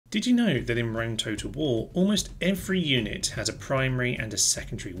Did you know that in Rome Total War, almost every unit has a primary and a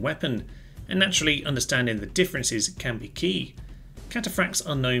secondary weapon, and naturally understanding the differences can be key. Cataphracts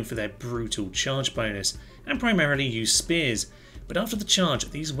are known for their brutal charge bonus and primarily use spears, but after the charge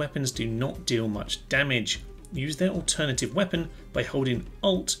these weapons do not deal much damage. Use their alternative weapon by holding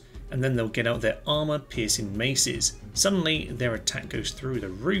Alt and then they'll get out their armour piercing maces. Suddenly their attack goes through the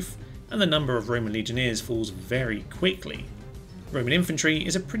roof and the number of Roman legionnaires falls very quickly. Roman infantry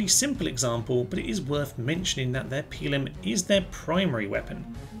is a pretty simple example, but it is worth mentioning that their pilum is their primary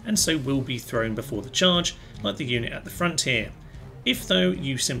weapon, and so will be thrown before the charge, like the unit at the front here. If though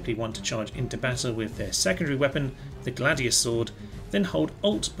you simply want to charge into battle with their secondary weapon, the gladius sword, then hold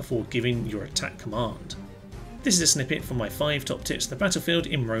Alt before giving your attack command. This is a snippet from my 5 top tips for the battlefield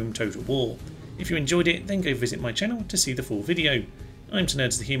in Rome Total War. If you enjoyed it, then go visit my channel to see the full video. I'm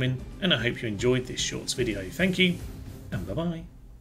TNerds the Human, and I hope you enjoyed this shorts video. Thank you, and bye bye.